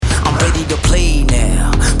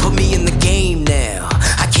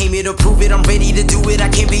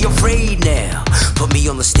can't be afraid now. Put me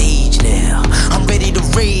on the stage now. I'm ready to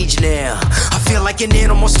rage now. I feel like an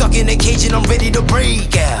animal stuck in a cage and I'm ready to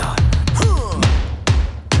break out.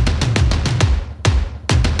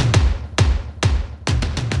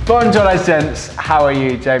 Bonjour les gents, how are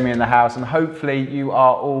you? Jamie in the house, and hopefully you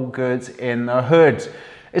are all good in the hood.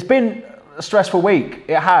 It's been a stressful week,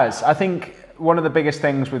 it has. I think one of the biggest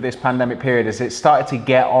things with this pandemic period is it started to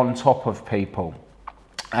get on top of people.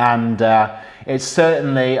 And it's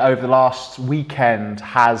certainly over the last weekend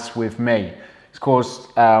has with me. It's caused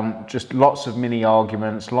just lots of mini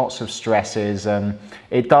arguments, lots of stresses, and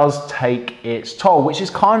it does take its toll, which is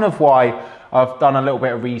kind of why I've done a little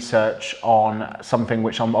bit of research on something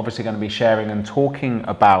which I'm obviously going to be sharing and talking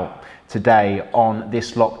about today on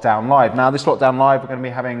this Lockdown Live. Now, this Lockdown Live, we're going to be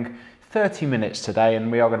having 30 minutes today,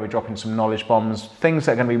 and we are going to be dropping some knowledge bombs, things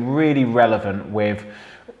that are going to be really relevant with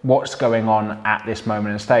what's going on at this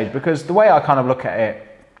moment in stage. Because the way I kind of look at it,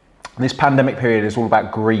 this pandemic period is all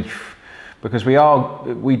about grief. Because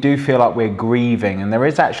we do feel like we're grieving, and there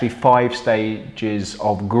is actually 5 stages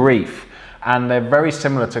of grief. And they're very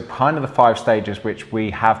similar to kind of the 5 stages which we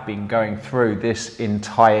have been going through this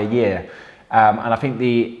entire year. And I think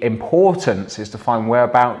the importance is to find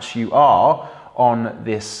whereabouts you are on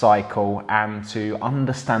this cycle and to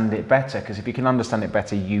understand it better, because if you can understand it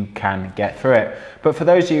better, you can get through it. But for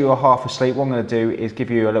those of you who are half asleep, what I'm going to do is give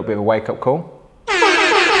you a little bit of a wake-up call.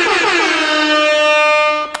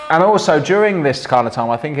 And also during this kind of time,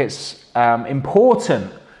 I think it's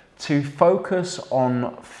important to focus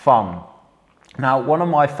on fun. Now, one of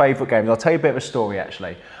my favourite games, I'll tell you a bit of a story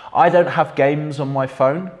actually. I don't have games on my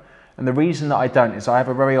phone, and the reason that I don't is I have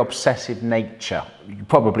a very obsessive nature. You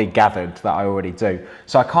probably gathered that I already do.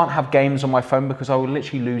 So I can't have games on my phone because I will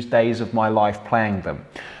literally lose days of my life playing them.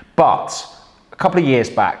 But a couple of years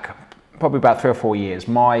back, probably about 3 or 4 years,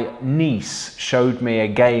 my niece showed me a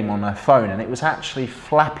game on her phone, and it was actually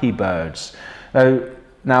Flappy Birds.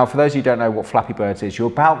 Now, for those of you who don't know what Flappy Birds is,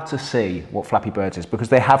 you're about to see what Flappy Birds is, because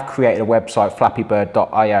they have created a website,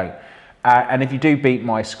 flappybird.io. And if you do beat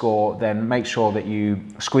my score, then make sure that you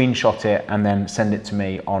screenshot it and then send it to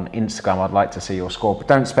me on Instagram. I'd like to see your score, but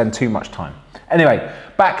don't spend too much time. Anyway,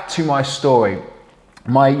 back to my story.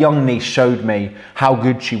 My young niece showed me how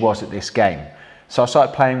good she was at this game. So I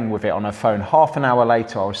started playing with it on her phone. Half an hour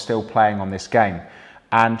later, I was still playing on this game,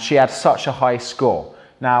 and she had such a high score.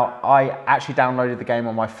 Now, I actually downloaded the game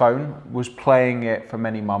on my phone, was playing it for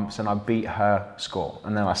many months, and I beat her score.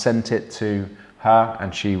 And then I sent it to her,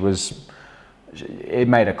 and it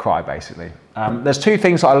made her cry, basically. There's 2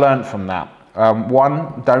 things that I learned from that.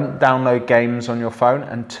 1, don't download games on your phone,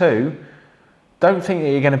 and 2, don't think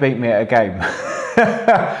that you're going to beat me at a game.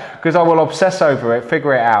 Because I will obsess over it,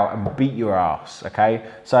 figure it out, and beat your ass, okay?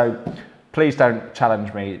 So please don't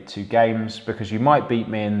challenge me to games, because you might beat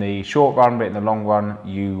me in the short run, but in the long run,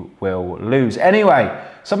 you will lose. Anyway,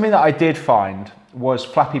 something that I did find was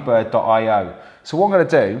flappybird.io. So what I'm going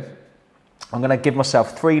to do, I'm going to give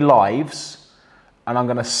myself 3 lives, and I'm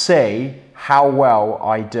going to see how well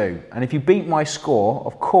I do. And if you beat my score,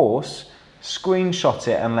 of course, screenshot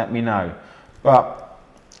it and let me know. But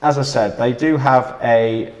as I said, they do have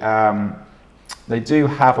a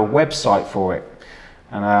website for it.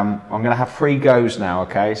 And I'm going to have 3 goes now,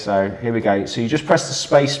 okay? So here we go. So you just press the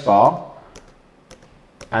space bar,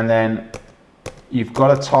 and then you've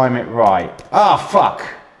got to time it right. Ah, fuck!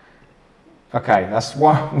 Okay, that's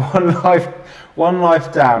one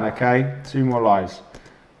life down, okay? 2 more lives.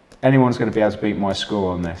 Anyone's going to be able to beat my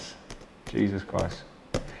score on this. Jesus Christ.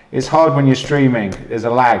 It's hard when you're streaming. There's a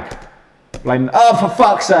lag. Oh, for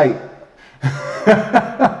fuck's sake!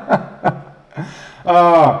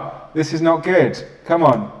 This is not good. Come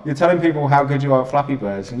on, you're telling people how good you are at Flappy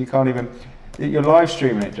Birds, and you can't even, you're live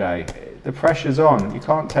streaming it, Jay. The pressure's on, you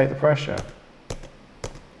can't take the pressure.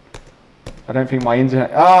 I don't think my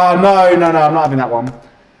internet, no, I'm not having that one.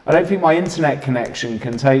 I don't think my internet connection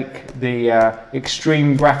can take the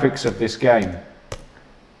extreme graphics of this game.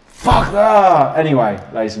 Fuck, Anyway,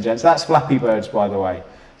 ladies and gents, that's Flappy Birds, by the way.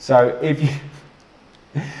 So if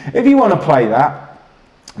you want to play that,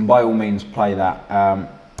 and by all means play that.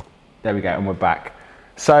 There we go, and we're back.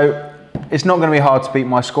 So it's not going to be hard to beat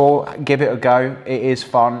my score. Give it a go. It is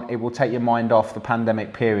fun. It will take your mind off the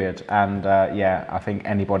pandemic period. And yeah, I think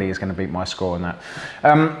anybody is going to beat my score on that.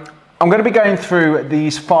 I'm going to be going through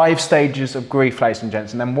these 5 stages of grief, ladies and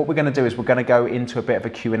gents. And then what we're going to do is we're going to go into a bit of a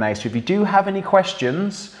Q&A. So if you do have any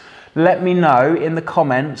questions, let me know in the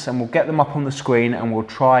comments and we'll get them up on the screen and we'll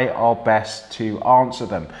try our best to answer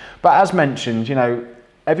them. But as mentioned, you know,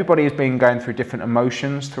 everybody has been going through different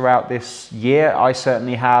emotions throughout this year. I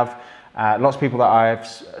certainly have. Lots of people that I've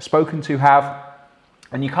spoken to have.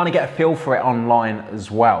 And you kind of get a feel for it online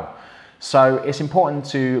as well. So it's important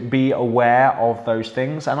to be aware of those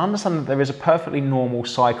things and understand that there is a perfectly normal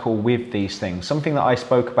cycle with these things. Something that I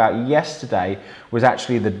spoke about yesterday was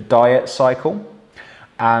actually the diet cycle.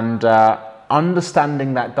 And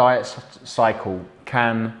understanding that diet cycle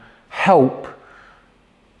can help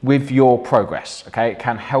with your progress, okay? It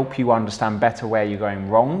can help you understand better where you're going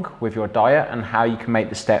wrong with your diet and how you can make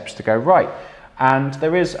the steps to go right. And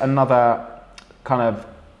there is another kind of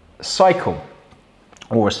cycle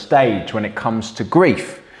or a stage when it comes to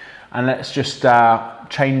grief. And let's just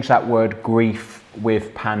change that word grief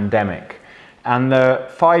with pandemic. And the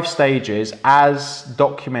 5 stages, as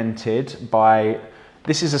documented by,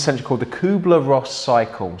 this is essentially called the Kubler-Ross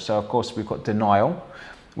cycle. So of course we've got denial,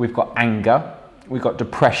 we've got anger, we've got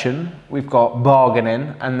depression, we've got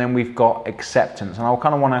bargaining, and then we've got acceptance. And I'll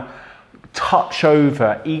kind of want to touch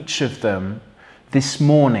over each of them this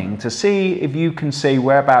morning to see if you can see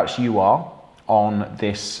whereabouts you are on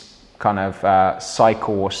this kind of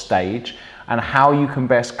cycle or stage, and how you can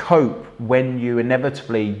best cope when you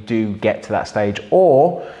inevitably do get to that stage,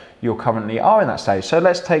 or you currently are in that stage. So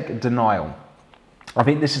let's take denial. I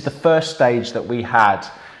think this is the first stage that we had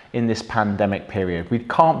in this pandemic period. We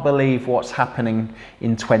can't believe what's happening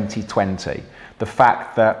in 2020. The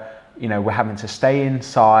fact that, you know, we're having to stay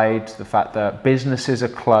inside, the fact that businesses are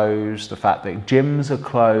closed, the fact that gyms are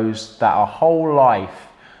closed, that our whole life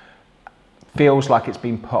feels like it's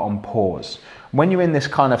been put on pause. When you're in this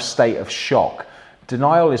kind of state of shock,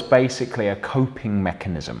 denial is basically a coping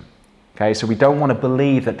mechanism. Okay, so we don't want to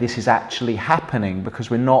believe that this is actually happening because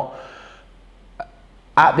we're not,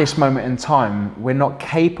 at this moment in time, we're not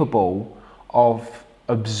capable of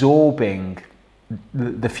absorbing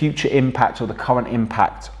the future impact or the current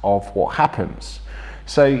impact of what happens.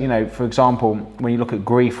 So, you know, for example, when you look at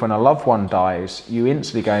grief when a loved one dies, you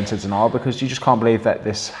instantly go into denial because you just can't believe that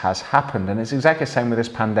this has happened. And it's exactly the same with this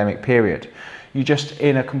pandemic period. You're just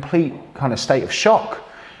in a complete kind of state of shock.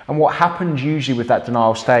 And what happens usually with that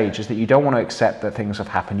denial stage is that you don't want to accept that things have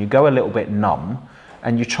happened. You go a little bit numb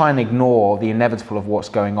and you try and ignore the inevitable of what's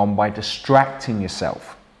going on by distracting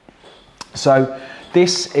yourself. So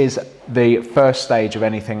this is the first stage of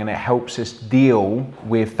anything, and it helps us deal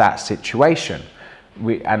with that situation.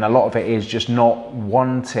 And a lot of it is just not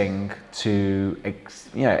wanting to,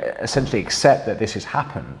 essentially accept that this has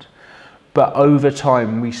happened. But over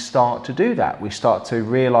time, we start to do that. We start to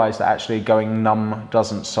realize that actually going numb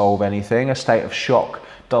doesn't solve anything. A state of shock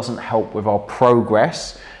doesn't help with our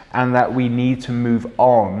progress, and that we need to move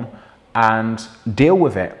on and deal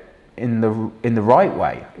with it in the right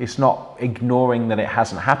way. It's not ignoring that it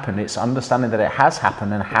hasn't happened. It's understanding that it has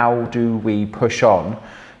happened, and how do we push on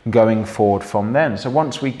going forward from then. So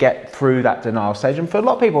once we get through that denial stage, and for a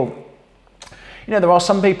lot of people, you know, there are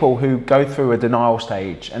some people who go through a denial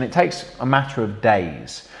stage and it takes a matter of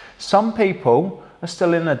days. Some people are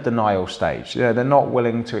still in a denial stage. You know, they're not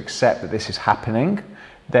willing to accept that this is happening.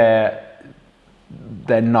 They're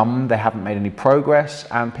numb, they haven't made any progress,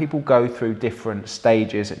 and people go through different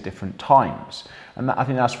stages at different times. And I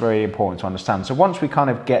think that's very important to understand. So once we kind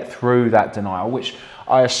of get through that denial, which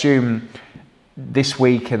I assume this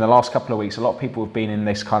week, in the last couple of weeks, a lot of people have been in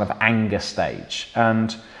this kind of anger stage.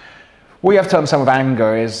 And what you have to understand with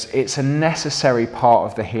anger is it's a necessary part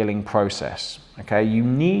of the healing process. Okay, you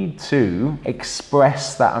need to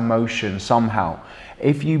express that emotion somehow.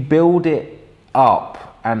 If you build it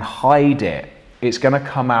up and hide it, it's going to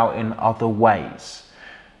come out in other ways.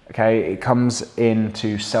 Okay, it comes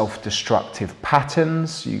into self-destructive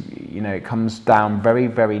patterns. You know, it comes down very,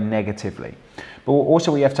 very negatively. But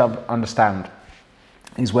also, what you have to understand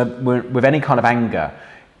is with any kind of anger,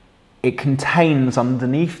 it contains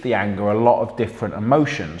underneath the anger a lot of different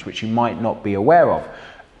emotions which you might not be aware of.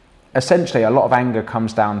 Essentially, a lot of anger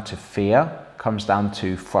comes down to fear, comes down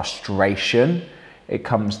to frustration, it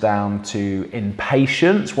comes down to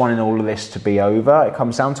impatience, wanting all of this to be over, it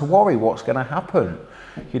comes down to worry, what's going to happen?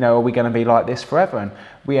 You know, are we going to be like this forever? And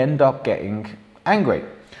we end up getting angry.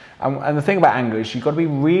 And the thing about anger is you've got to be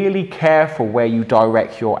really careful where you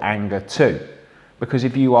direct your anger to. Because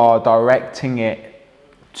if you are directing it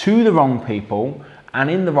to the wrong people and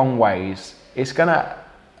in the wrong ways, it's going to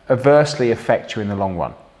adversely affect you in the long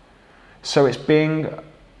run. So it's being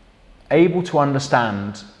able to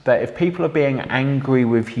understand that if people are being angry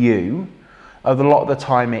with you, a lot of the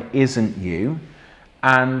time it isn't you,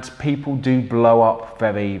 and people do blow up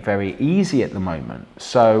very, very easy at the moment.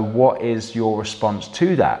 So what is your response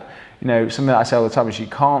to that? You know, something that I say all the time is you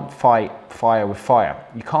can't fight fire with fire.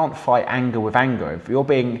 You can't fight anger with anger. If you're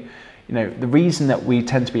being, you know, the reason that we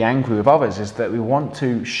tend to be angry with others is that we want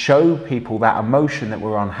to show people that emotion that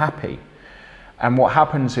we're unhappy. And what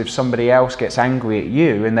happens if somebody else gets angry at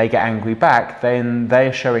you and they get angry back, then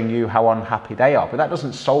they're showing you how unhappy they are. But that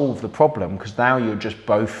doesn't solve the problem, because now you're just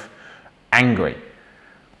both angry.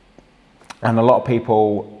 And a lot of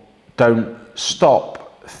people don't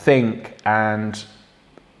stop, think, and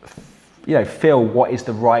feel what is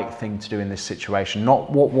the right thing to do in this situation.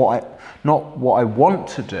 Not what I want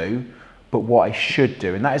to do, but what I should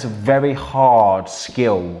do. And that is a very hard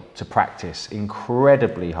skill to practice,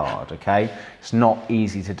 incredibly hard, okay? It's not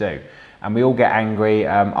easy to do. And we all get angry.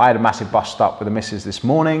 I had a massive bust up with the missus this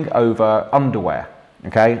morning over underwear,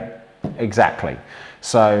 okay? Exactly.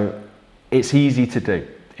 So it's easy to do.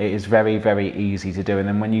 It is very, very easy to do. And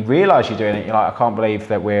then when you realize you're doing it, you're like, I can't believe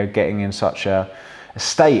that we're getting in such a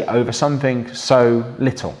state over something so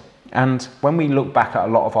little. And when we look back at a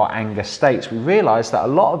lot of our anger states, we realize that a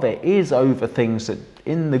lot of it is over things that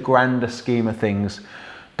in the grander scheme of things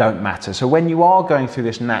don't matter. So when you are going through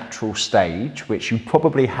this natural stage, which you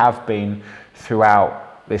probably have been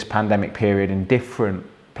throughout this pandemic period in different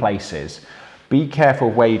places, be careful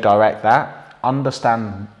where you direct that.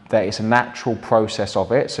 Understand that it's a natural process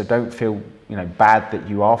of it. So don't feel bad that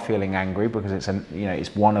you are feeling angry, because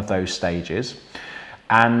it's one of those stages.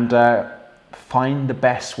 And find the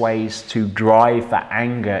best ways to drive that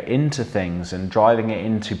anger into things, and driving it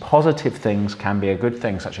into positive things can be a good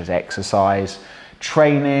thing, such as exercise,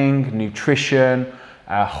 training, nutrition,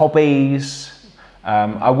 hobbies.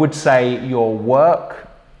 I would say your work.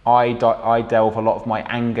 I delve a lot of my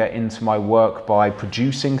anger into my work by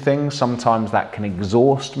producing things. Sometimes that can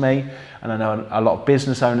exhaust me, and I know a lot of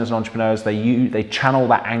business owners and entrepreneurs, they channel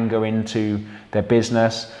that anger into their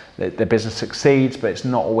business. Their business succeeds, but it's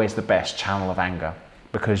not always the best channel of anger,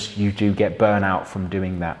 because you do get burnout from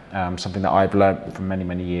doing that. Something that I've learned from many,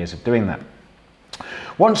 many years of doing that.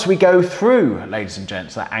 Once we go through, ladies and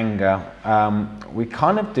gents, that anger, we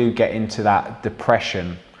kind of do get into that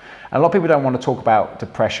depression. And a lot of people don't want to talk about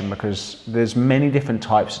depression, because there's many different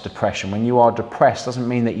types of depression. When you are depressed, doesn't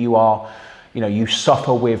mean that you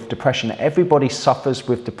suffer with depression. Everybody suffers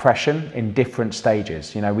with depression in different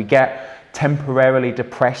stages. We get temporarily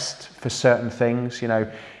depressed for certain things.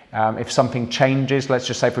 If something changes, let's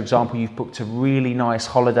just say, for example, you've booked a really nice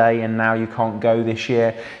holiday and now you can't go this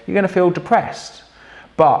year, you're going to feel depressed.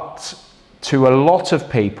 But to a lot of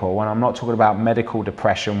people, and I'm not talking about medical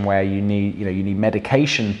depression where you need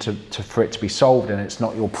medication for it to be solved, and it's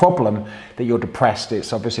not your problem that you're depressed,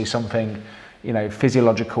 it's obviously something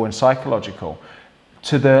physiological and psychological.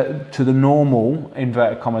 To the normal,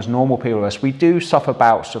 inverted commas, normal people, we do suffer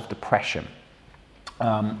bouts of depression.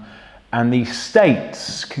 And these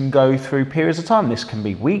states can go through periods of time. This can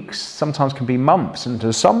be weeks, sometimes can be months, and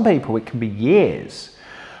to some people it can be years.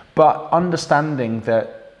 But understanding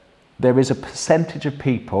that there is a percentage of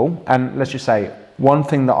people, and let's just say, one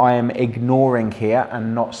thing that I am ignoring here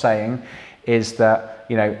and not saying is that,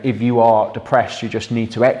 if you are depressed, you just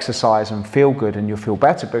need to exercise and feel good and you'll feel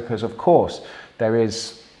better, because of course, there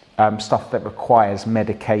is stuff that requires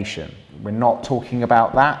medication. We're not talking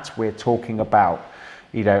about that. We're talking about,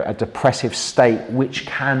 a depressive state which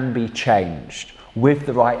can be changed with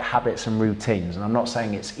the right habits and routines. And I'm not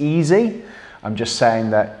saying it's easy. I'm just saying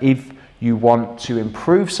that if you want to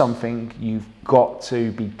improve something, you've got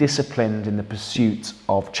to be disciplined in the pursuit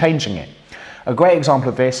of changing it. A great example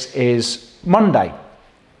of this is Monday.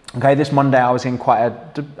 Okay, this Monday I was in quite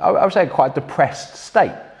a depressed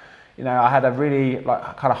state. I had a really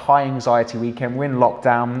kind of high anxiety weekend. We're in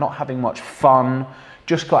lockdown, not having much fun,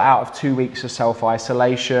 just got out of 2 weeks of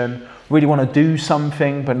self-isolation, really want to do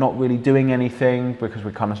something but not really doing anything because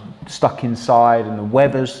we're kind of stuck inside and the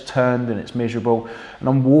weather's turned and it's miserable. And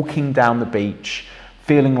I'm walking down the beach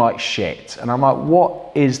feeling like shit. And I'm like,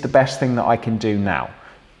 what is the best thing that I can do now?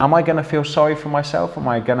 Am I going to feel sorry for myself? Am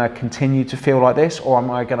I going to continue to feel like this? Or am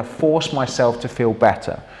I going to force myself to feel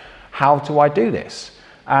better? How do I do this?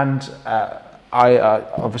 And I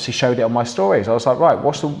obviously showed it on my stories. I was like, right,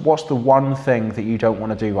 what's the one thing that you don't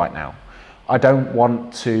want to do right now? I don't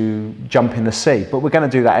want to jump in the sea, but we're going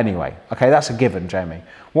to do that anyway. Okay, that's a given, Jamie.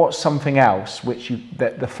 What's something else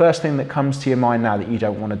the first thing that comes to your mind now that you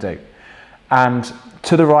don't want to do? And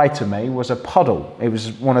to the right of me was a puddle. It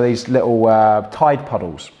was one of these little tide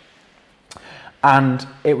puddles. And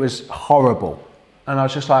it was horrible. And I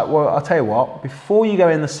was just like, well, I'll tell you what, before you go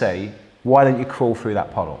in the sea, why don't you crawl through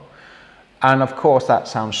that puddle? And of course that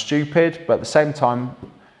sounds stupid, but at the same time,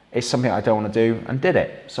 it's something I don't want to do, and did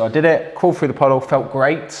it. So I did it, crawled through the puddle, felt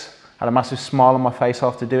great, had a massive smile on my face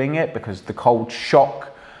after doing it because the cold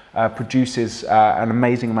shock produces an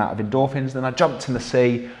amazing amount of endorphins. Then I jumped in the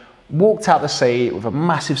sea, walked out the sea with a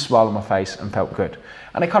massive smile on my face and felt good.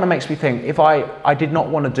 And it kind of makes me think, if I did not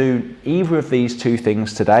want to do either of these two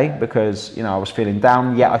things today because, I was feeling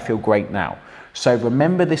down, yet I feel great now. So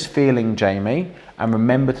remember this feeling, Jamie, and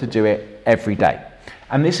remember to do it every day.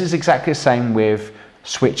 And this is exactly the same with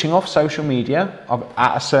switching off social media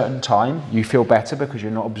at a certain time. You feel better because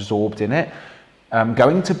you're not absorbed in it.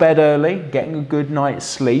 Going to bed early, getting a good night's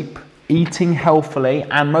sleep, eating healthily,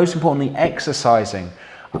 and most importantly, exercising.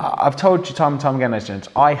 I've told you time and time again, students,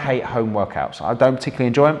 I hate home workouts. I don't particularly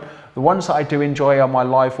enjoy them. The ones that I do enjoy are my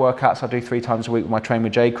live workouts I do 3 times a week with my Train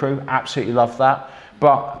with J crew. Absolutely love that.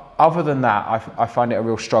 But other than that, I find it a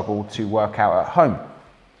real struggle to work out at home.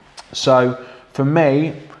 So for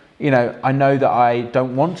me, I know that I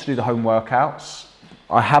don't want to do the home workouts.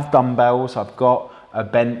 I have dumbbells, I've got a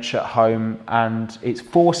bench at home, and it's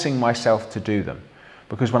forcing myself to do them.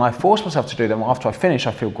 Because when I force myself to do them, after I finish,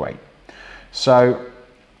 I feel great. So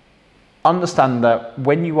understand that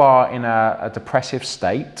when you are in a depressive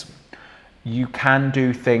state, you can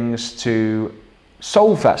do things to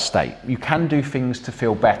solve that state. You can do things to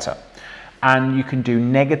feel better. And you can do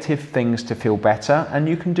negative things to feel better, and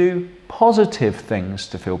you can do positive things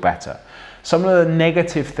to feel better. Some of the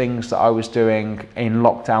negative things that I was doing in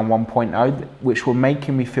lockdown 1.0, which were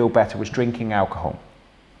making me feel better, was drinking alcohol.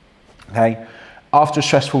 Okay, after a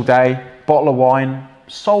stressful day, bottle of wine,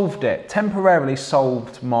 solved it, temporarily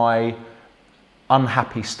solved my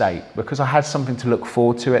unhappy state because I had something to look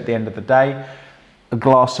forward to at the end of the day. A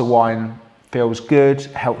glass of wine feels good,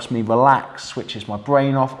 helps me relax, switches my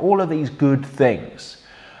brain off, all of these good things.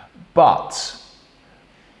 But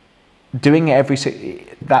doing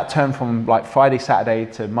it that turned from like Friday,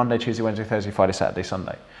 Saturday to Monday, Tuesday, Wednesday, Thursday, Friday, Saturday,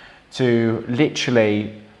 Sunday, to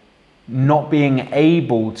literally not being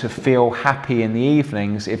able to feel happy in the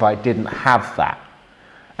evenings if I didn't have that.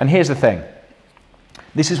 And here's the thing.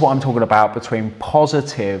 This is what I'm talking about between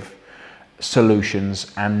positive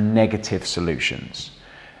solutions and negative solutions.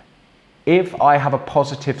 If I have a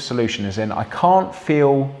positive solution, as in I can't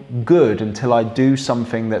feel good until I do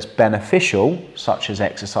something that's beneficial, such as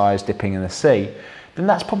exercise, dipping in the sea, then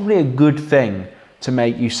that's probably a good thing to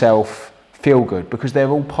make yourself feel good, because they're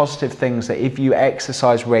all positive things that if you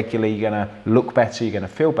exercise regularly, you're going to look better, you're going to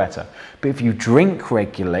feel better. But if you drink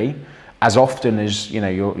regularly, as often as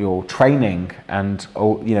you're training and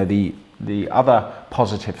the other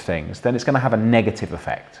positive things, then it's going to have a negative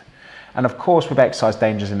effect. And of course, with exercise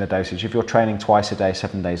dangers in the dosage, if you're training twice a day,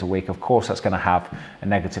 7 days a week, of course that's going to have a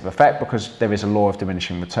negative effect because there is a law of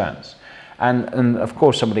diminishing returns. And of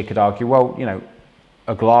course, somebody could argue, well,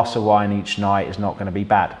 a glass of wine each night is not going to be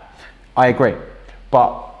bad. I agree.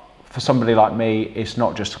 But for somebody like me, it's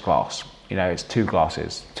not just a glass. It's 2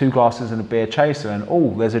 glasses. 2 glasses and a beer chaser,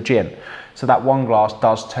 and there's a gin. So that 1 glass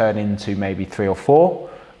does turn into maybe 3 or 4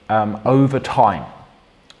 over time.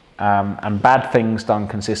 And bad things done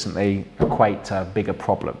consistently equate to bigger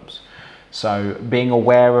problems. So being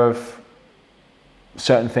aware of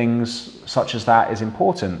certain things such as that is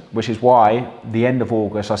important, which is why the end of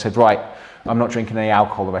August I said, right, I'm not drinking any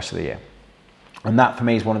alcohol the rest of the year. And that for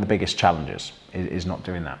me is one of the biggest challenges, is not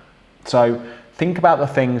doing that. So think about the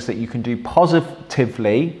things that you can do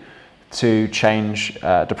positively to change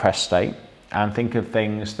a depressed state, and think of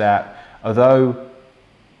things that, although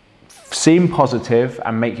seem positive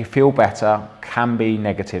and make you feel better, can be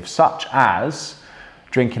negative, such as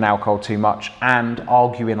drinking alcohol too much and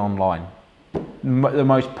arguing online. The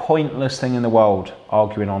most pointless thing in the world,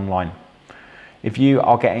 arguing online. If you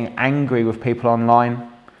are getting angry with people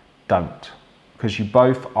online, don't, because you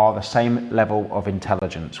both are the same level of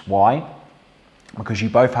intelligence. Why? Because you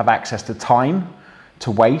both have access to time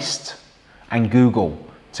to waste and Google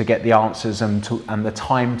to get the answers and the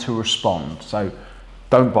time to respond. So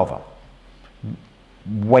don't bother.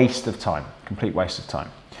 Waste of time, complete waste of time.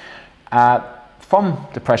 From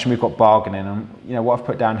depression, we've got bargaining, and what I've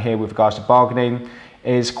put down here with regards to bargaining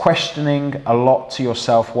is questioning a lot to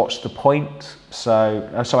yourself. What's the point? So,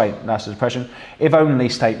 that's the depression. If only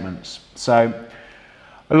statements. So,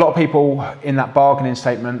 a lot of people in that bargaining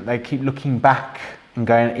statement, they keep looking back and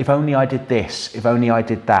going, if only I did this, if only I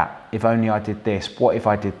did that, if only I did this, what if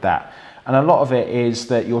I did that? And a lot of it is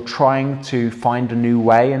that you're trying to find a new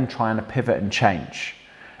way and trying to pivot and change.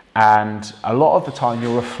 And a lot of the time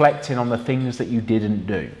you're reflecting on the things that you didn't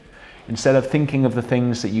do, instead of thinking of the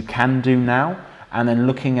things that you can do now and then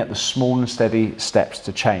looking at the small and steady steps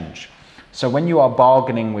to change. So when you are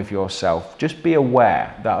bargaining with yourself, just be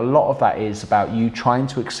aware that a lot of that is about you trying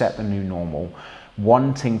to accept the new normal,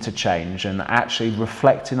 wanting to change, and actually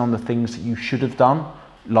reflecting on the things that you should have done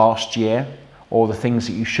last year, or the things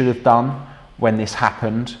that you should have done when this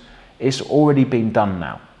happened. It's already been done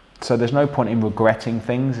now. So there's no point in regretting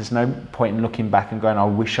things. There's no point in looking back and going, I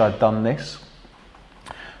wish I'd done this.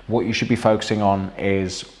 What you should be focusing on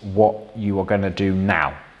is what you are going to do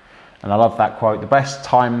now. And I love that quote. The best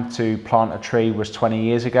time to plant a tree was 20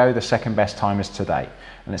 years ago. The second best time is today.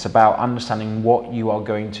 And it's about understanding what you are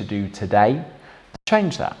going to do today to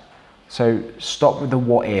change that. So stop with the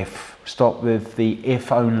what if, stop with the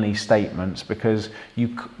if only statements, because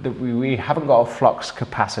we haven't got a flux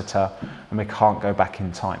capacitor and we can't go back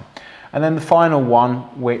in time. And then the final one,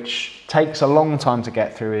 which takes a long time to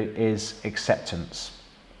get through, is acceptance.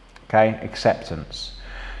 Okay, acceptance.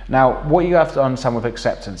 Now, what you have to understand with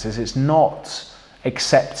acceptance is it's not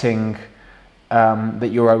accepting that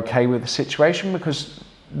you're okay with the situation, because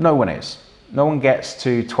no one is. No one gets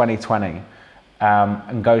to 2020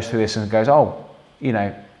 and goes through this and goes, oh, you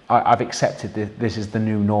know, I've accepted this is the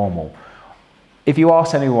new normal. If you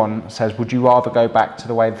ask anyone, says, would you rather go back to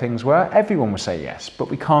the way things were? Everyone will say yes, but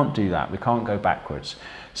we can't do that. We can't go backwards.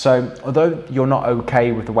 So although you're not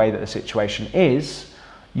okay with the way that the situation is,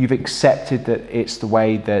 you've accepted that it's the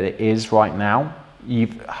way that it is right now.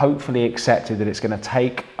 You've hopefully accepted that it's going to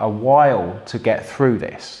take a while to get through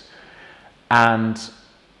this. And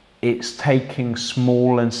it's taking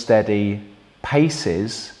small and steady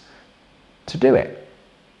paces to do it.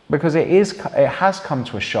 Because it has come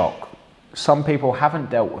to a shock. Some people haven't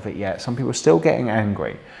dealt with it yet. Some people are still getting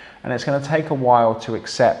angry. And it's going to take a while to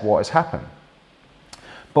accept what has happened.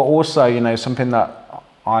 But also, you know, something that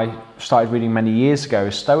I started reading many years ago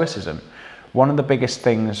is Stoicism. One of the biggest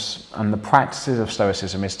things and the practices of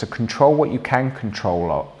Stoicism is to control what you can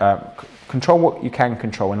control, control what you can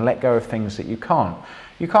control and let go of things that you can't.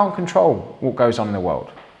 You can't control what goes on in the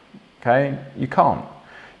world, okay? You can't.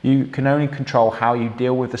 You can only control how you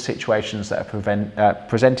deal with the situations that are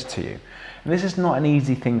presented to you. And this is not an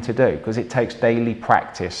easy thing to do because it takes daily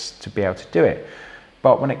practice to be able to do it.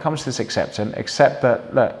 But when it comes to this acceptance, accept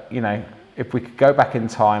that, look, you know, if we could go back in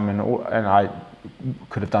time and I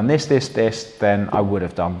could have done this, then I would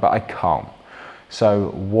have done, but I can't. So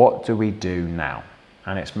what do we do now?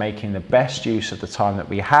 And it's making the best use of the time that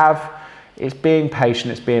we have. It's being patient,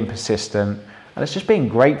 it's being persistent, and it's just being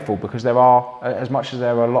grateful, because there are, as much as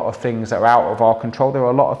there are a lot of things that are out of our control, there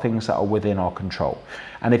are a lot of things that are within our control.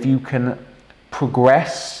 And if you can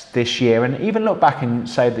progress this year and even look back and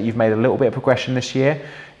say that you've made a little bit of progression this year,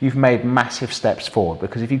 you've made massive steps forward.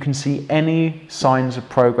 Because if you can see any signs of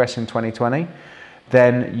progress in 2020,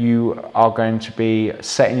 then you are going to be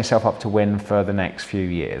setting yourself up to win for the next few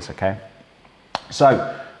years, okay?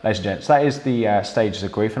 So, ladies and gents, that is the stages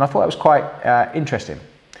of grief, and I thought it was quite interesting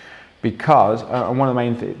because, and one of the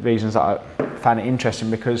main reasons that I found it interesting,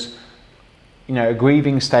 because, you know, a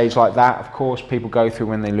grieving stage like that, of course, people go through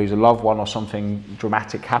when they lose a loved one or something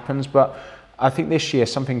dramatic happens, but I think this year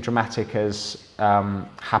something dramatic has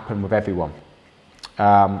happened with everyone.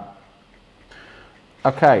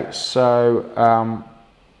 Okay, so I'm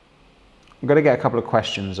going to get a couple of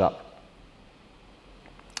questions up.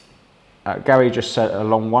 Gary just said a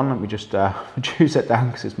long one. Let me just reduce it down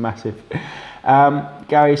because it's massive.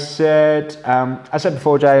 Gary said, as I said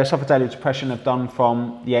before, Jay, I suffered daily depression. I've done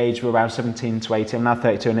from the age of around 17 to 18. I'm now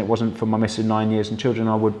 32, and it wasn't for my missing 9 years and children,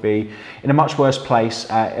 I would be in a much worse place.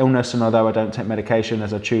 Illness, and although I don't take medication,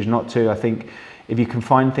 as I choose not to, I think if you can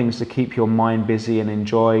find things to keep your mind busy and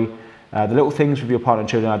enjoy the little things with your partner and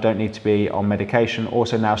children, I don't need to be on medication.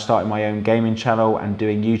 Also now starting my own gaming channel and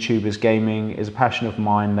doing YouTubers gaming is a passion of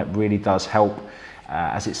mine that really does help,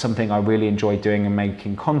 as it's something I really enjoy doing and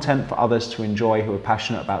making content for others to enjoy who are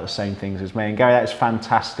passionate about the same things as me. And Gary, that is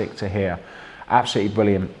fantastic to hear. Absolutely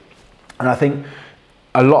brilliant. And I think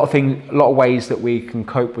a lot of ways that we can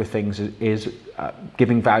cope with things is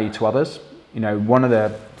giving value to others. You know, one of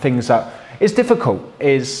the things that is difficult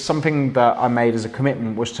is something that I made as a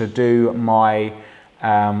commitment was to do my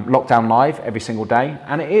lockdown live every single day,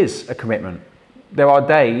 and it is a commitment. There are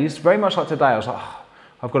days, very much like today, I was like, oh,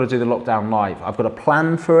 I've got to do the lockdown live. I've got to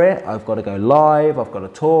plan for it. I've got to go live. I've got to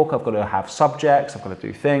talk. I've got to have subjects. I've got to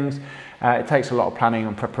do things. It takes a lot of planning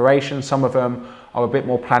and preparation. Some of them are a bit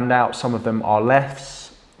more planned out. Some of them are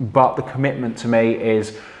less. But the commitment to me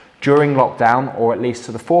is during lockdown, or at least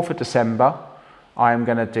to the 4th of December, I am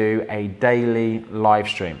going to do a daily live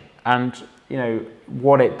stream. And, you know,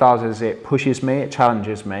 what it does is it pushes me, it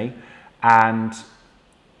challenges me. And,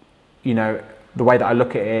 you know, the way that I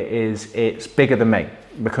look at it is it's bigger than me,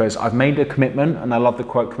 because I've made a commitment, and I love the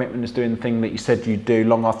quote, commitment is doing the thing that you said you'd do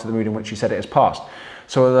long after the mood in which you said it has passed.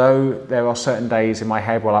 So although there are certain days in my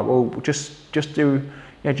head where I'm like, well, just do, you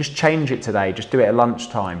know, just change it today, just do it at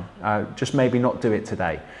lunchtime, just maybe not do it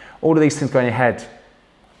today. All of these things go in your head,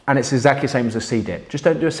 and it's exactly the same as a C-dip. Just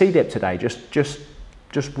don't do a C-dip today, just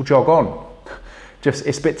just jog on. Just,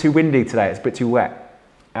 it's a bit too windy today, it's a bit too wet.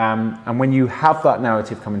 And when you have that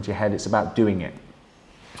narrative come into your head, it's about doing it.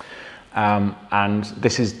 And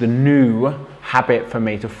this is the new habit for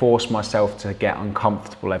me, to force myself to get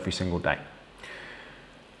uncomfortable every single day.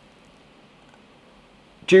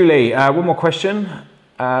 Julie, one more question.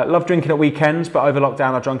 Love drinking at weekends, but over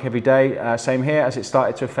lockdown I drank every day. Same here, as it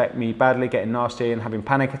started to affect me badly, getting nasty and having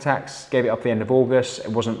panic attacks. Gave it up at the end of August.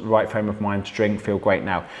 It wasn't the right frame of mind to drink, feel great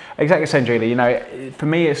now. Exactly the same, Julie. You know, for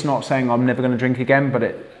me it's not saying I'm never going to drink again,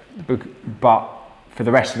 but for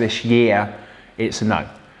the rest of this year, it's a no.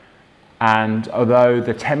 And although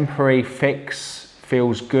the temporary fix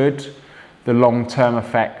feels good, the long-term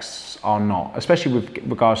effects are not, especially with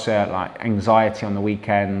regards to like anxiety on the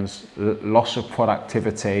weekends, loss of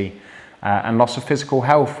productivity, and loss of physical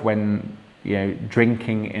health when, you know,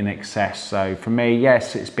 drinking in excess. So for me,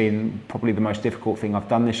 yes, it's been probably the most difficult thing I've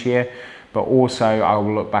done this year, but also I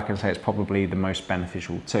will look back and say it's probably the most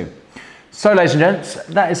beneficial too. So ladies and gents,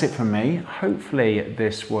 that is it from me. Hopefully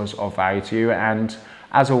this was of value to you, and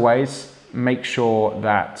as always, make sure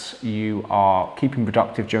that you are keeping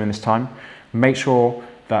productive during this time. Make sure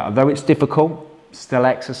that although it's difficult, still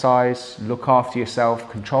exercise, look after yourself,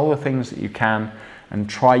 control the things that you can, and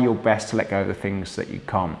try your best to let go of the things that you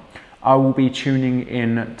can't. I will be tuning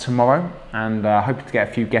in tomorrow and hoping to get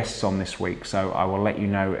a few guests on this week, so I will let you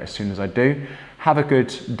know as soon as I do. Have a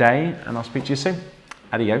good day, and I'll speak to you soon.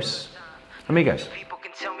 Adios, amigos. People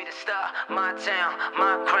can tell me to stop. My town,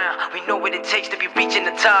 my crown. We know what it takes to be reaching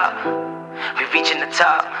the top. We reaching the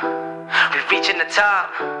top. We reaching the top.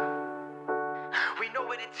 We know